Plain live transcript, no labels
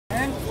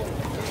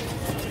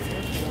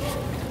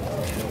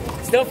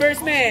Still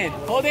first man.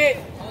 Hold it.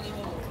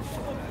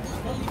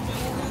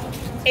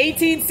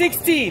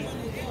 18-16.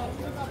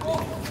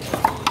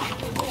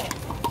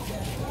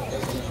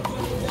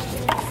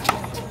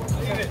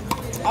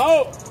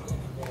 Oh.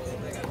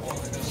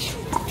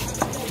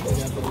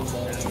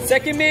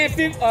 Second man,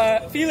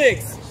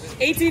 Felix.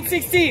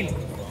 18-16.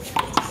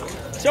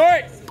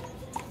 Short.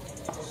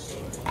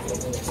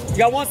 You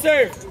got one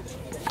serve.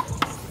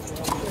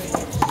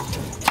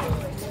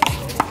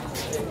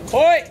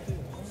 Point.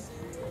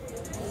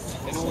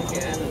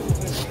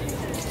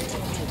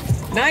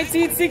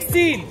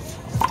 19-16.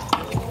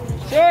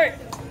 Short.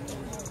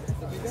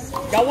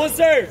 Got one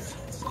serve.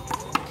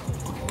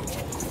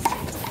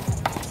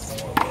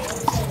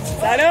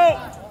 Side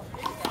out.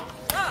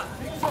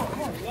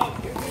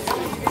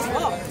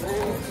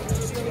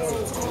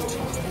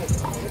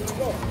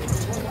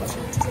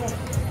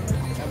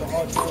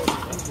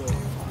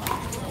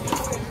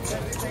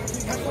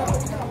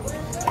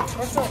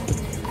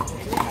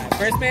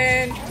 First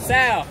man,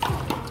 Sal.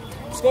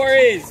 Score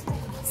is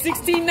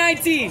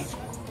 16-19.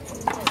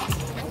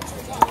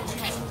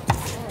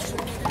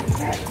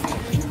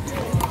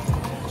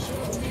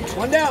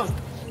 One down.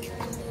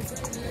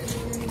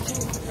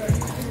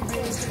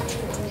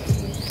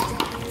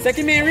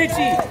 Second man,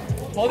 Richie.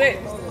 Hold it.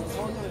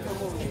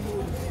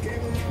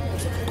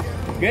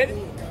 Good?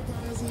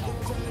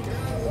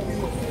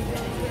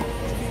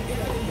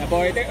 That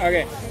ball right there?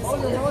 Okay.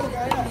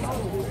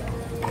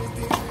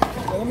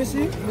 Let me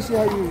see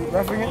how you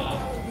refereeing it.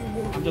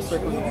 I'm just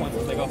circling the points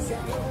as they go.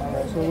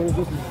 Alright, so what is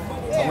this?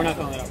 Oh, we're not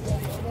filling it up.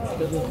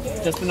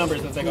 Just the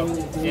numbers as they go.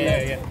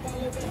 Yeah.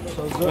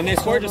 So when they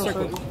score, just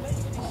circle.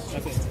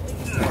 That's it.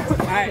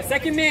 Alright,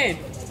 second man.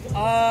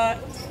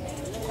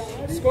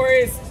 Score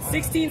is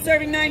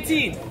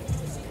 16-19.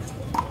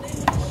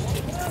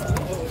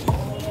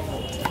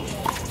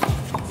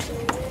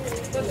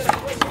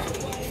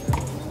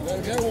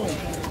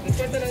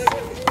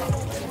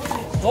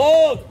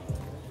 Hold.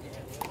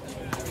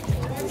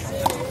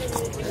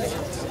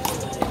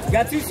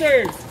 Got two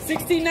serves.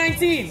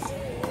 16-19.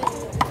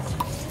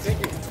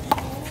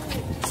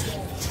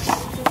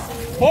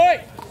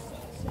 Point.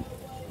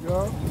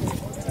 Yeah.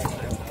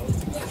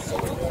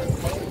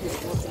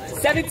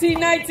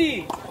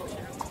 17-19.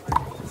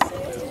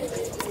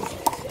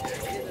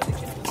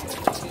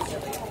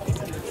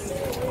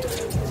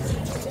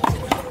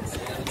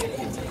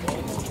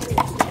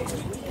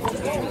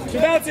 Two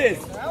bounces.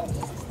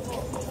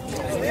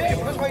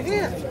 That's right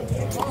here.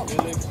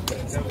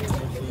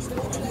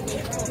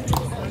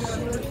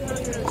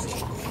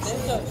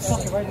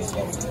 Fucking right here.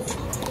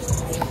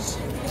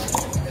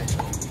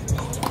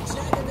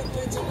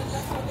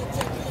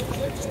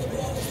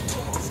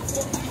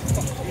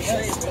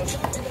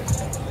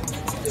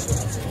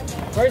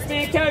 First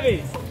man, Kevin.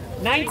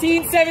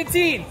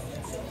 19-17.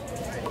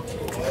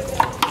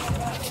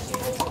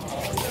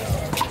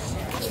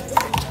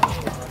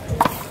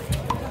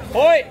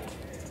 Point.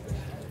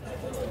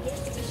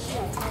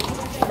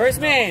 First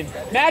man,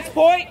 match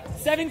point,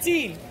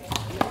 17.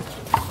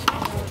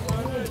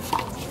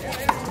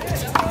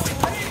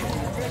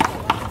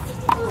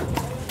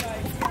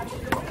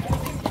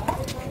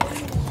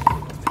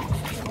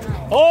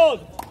 Hold.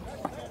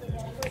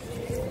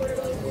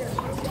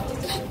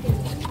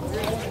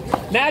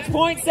 Match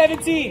point,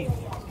 17.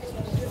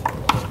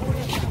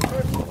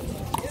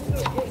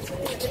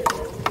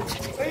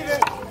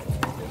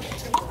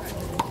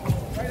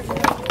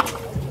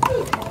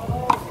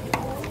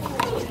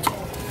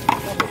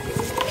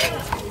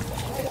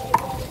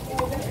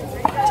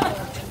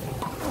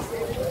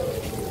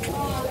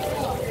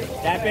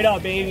 Tap it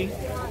up, baby.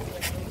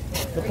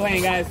 Good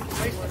playing, guys.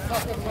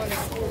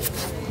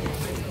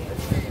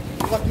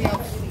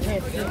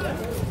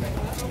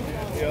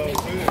 Yo,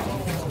 dude.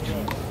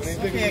 When you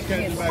think you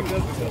catch back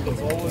up because the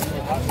ball is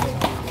hot.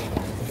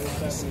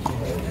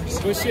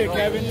 Good shit,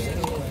 Kevin.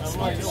 I'm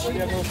like, nobody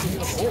had no see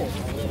the ball.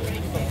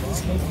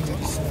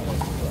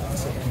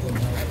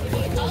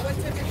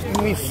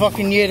 Give me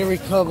fucking year to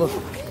recover.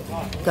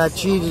 Got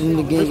cheated in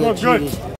the game. Got cheated.